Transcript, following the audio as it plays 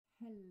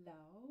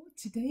Hello.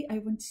 Today I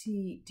want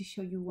to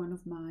show you one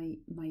of my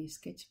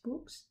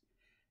sketchbooks,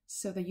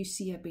 so that you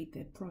see a bit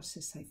the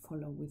process I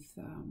follow with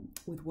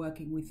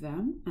working with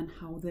them and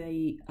how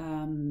they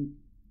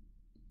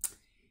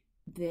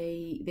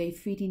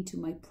fit into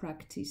my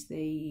practice.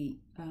 They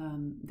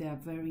are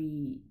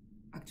very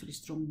actually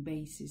strong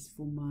basis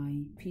for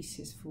my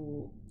pieces,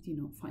 for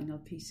final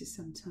pieces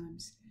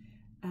sometimes.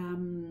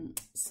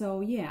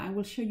 So yeah, I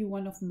will show you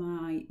one of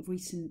my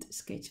recent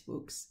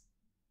sketchbooks.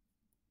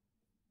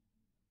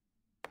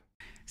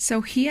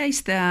 So here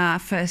is the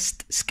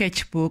first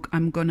sketchbook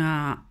I'm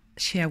gonna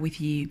share with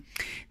you.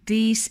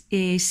 This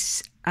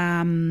is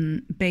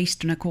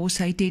based on a course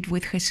I did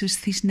with Jesus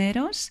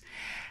Cisneros,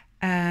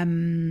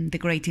 the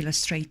great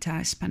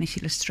illustrator, Spanish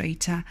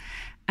illustrator,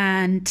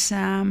 and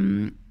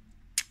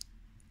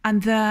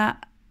the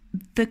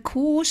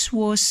course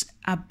was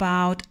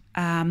about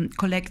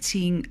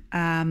collecting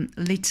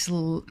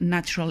little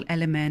natural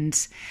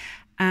elements,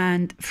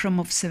 and from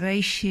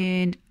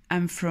observation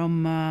and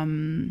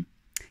from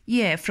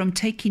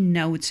taking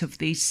notes of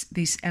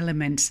these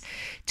elements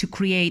to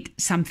create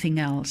something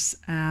else.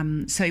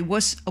 So it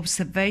was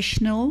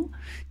observational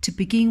to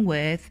begin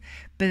with,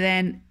 but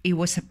then it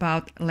was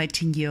about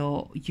letting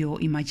your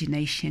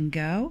imagination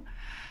go.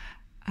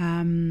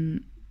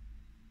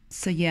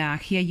 So yeah,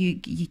 here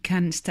you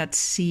can start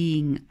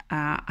seeing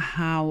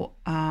how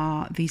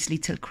these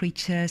little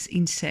creatures,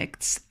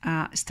 insects,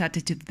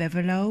 started to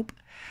develop.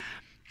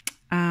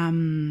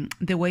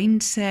 There were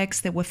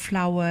insects, there were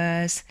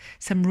flowers,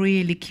 some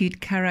really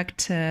cute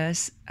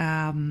characters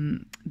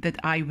that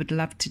I would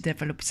love to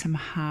develop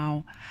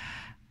somehow.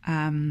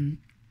 Like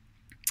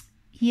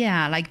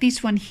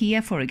this one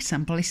here, for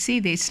example. I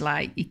see this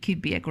like it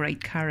could be a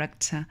great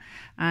character,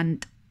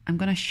 and I'm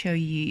gonna show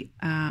you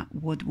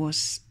what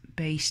was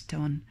based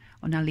on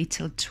a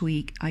little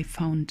twig I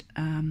found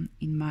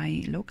in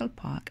my local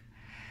park.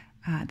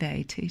 There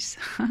it is.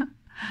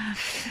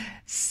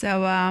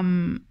 So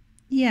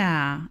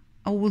yeah,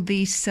 all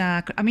these,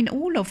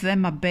 all of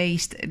them are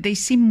based, they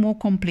seem more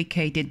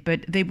complicated,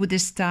 but they would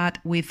start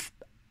with,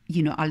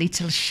 a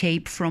little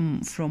shape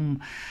from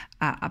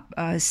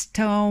a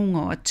stone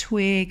or a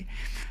twig.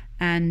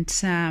 And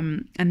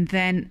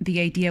then the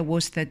idea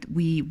was that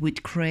we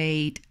would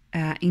create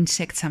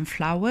insects and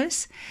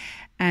flowers.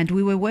 And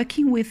we were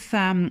working with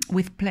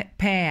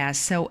pairs,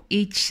 so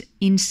each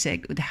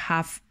insect would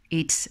have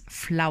its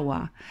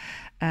flower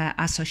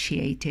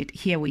associated.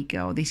 Here we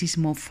go. This is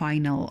more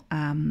final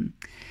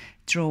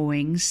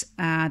drawings.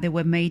 They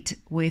were made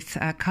with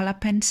color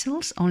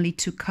pencils, only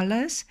 2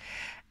 colors,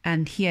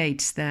 and here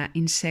it's the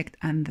insect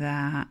and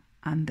the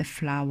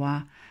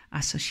flower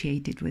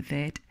associated with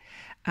it.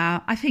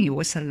 I think it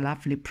was a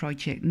lovely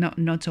project.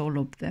 Not all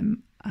of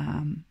them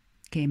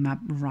came up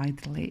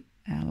rightly.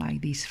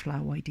 Like this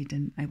flower,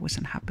 I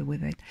wasn't happy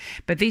with it.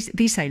 But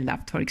this I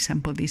loved. For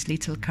example, this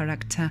little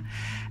character.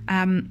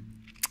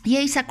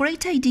 It's a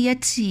great idea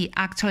to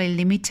actually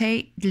limit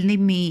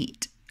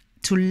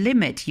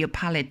your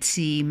palette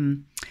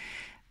to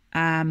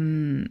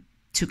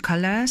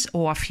colors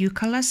or a few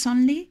colors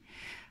only.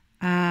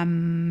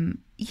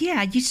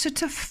 You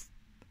sort of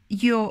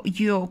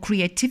your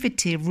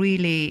creativity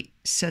really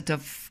sort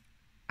of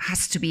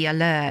has to be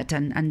alert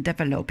and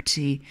developed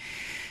to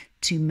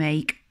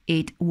make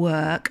it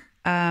work.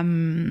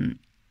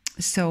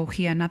 So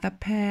here another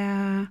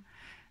pair.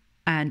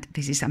 And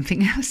this is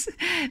something else.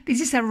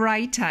 This is a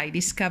writer I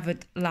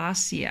discovered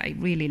last year. I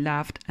really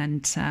loved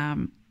and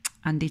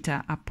did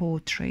a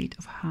portrait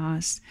of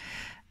hers.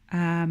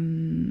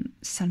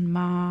 Sun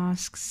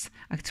masks.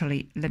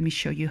 Actually, let me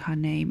show you her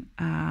name.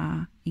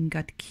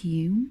 Ingat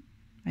Kuhn.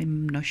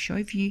 I'm not sure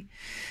if you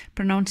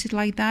pronounce it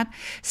like that.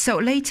 So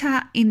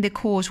later in the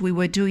course, we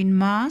were doing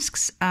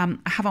masks. I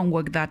haven't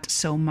worked that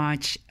so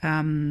much,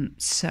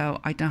 so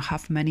I don't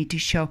have many to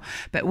show.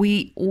 But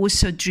we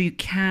also drew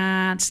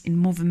cats in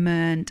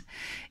movement,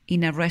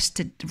 in a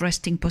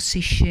resting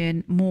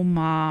position, more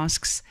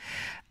masks.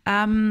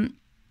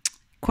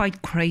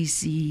 Quite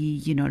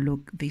crazy,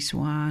 look, this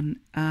one.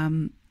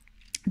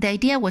 The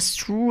idea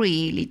was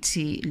really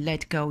to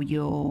let go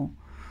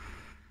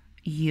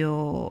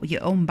your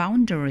own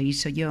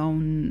boundaries or your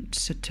own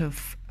sort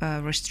of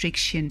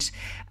restrictions.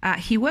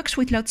 He works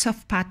with lots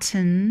of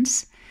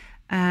patterns,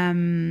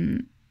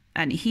 and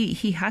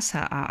he has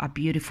a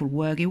beautiful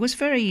work. It was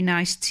very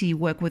nice to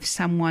work with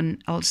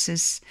someone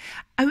else's,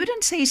 I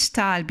wouldn't say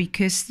style,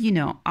 because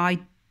you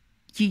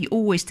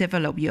always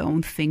develop your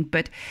own thing,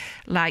 but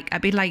like a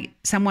bit like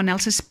someone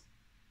else's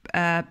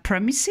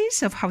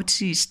premises of how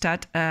to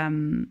start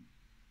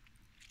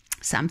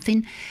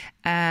something,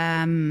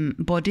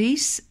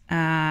 bodies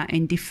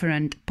in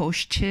different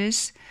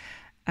postures.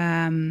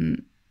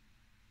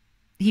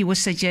 He was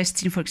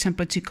suggesting, for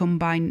example, to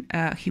combine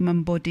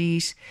human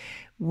bodies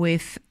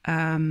with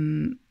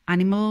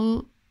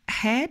animal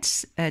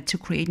heads to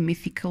create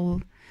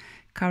mythical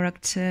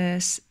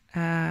characters,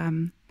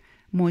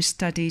 more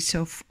studies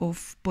of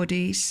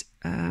bodies.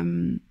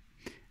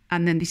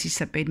 And then this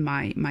is a bit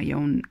my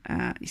own,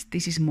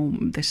 this is more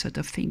the sort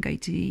of thing I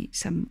do,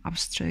 some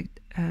abstract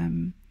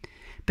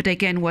but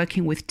again,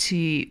 working with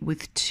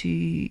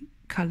two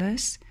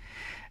colors.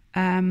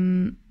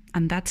 And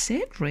that's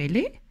it,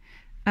 really.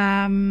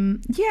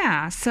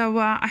 Yeah, so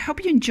I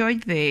hope you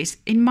enjoyed this.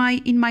 In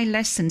my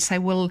lessons, I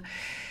will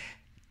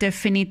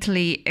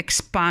definitely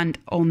expand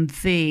on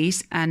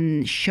this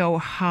and show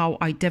how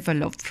I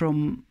developed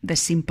from the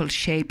simple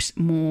shapes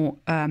more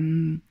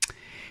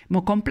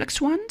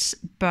complex ones.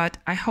 But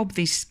I hope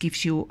this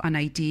gives you an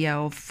idea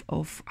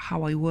of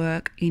how I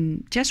work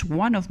in just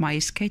one of my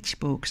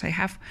sketchbooks. I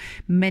have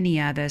many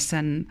others,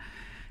 and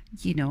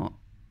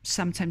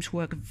sometimes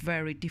work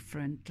very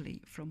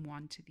differently from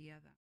one to the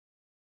other.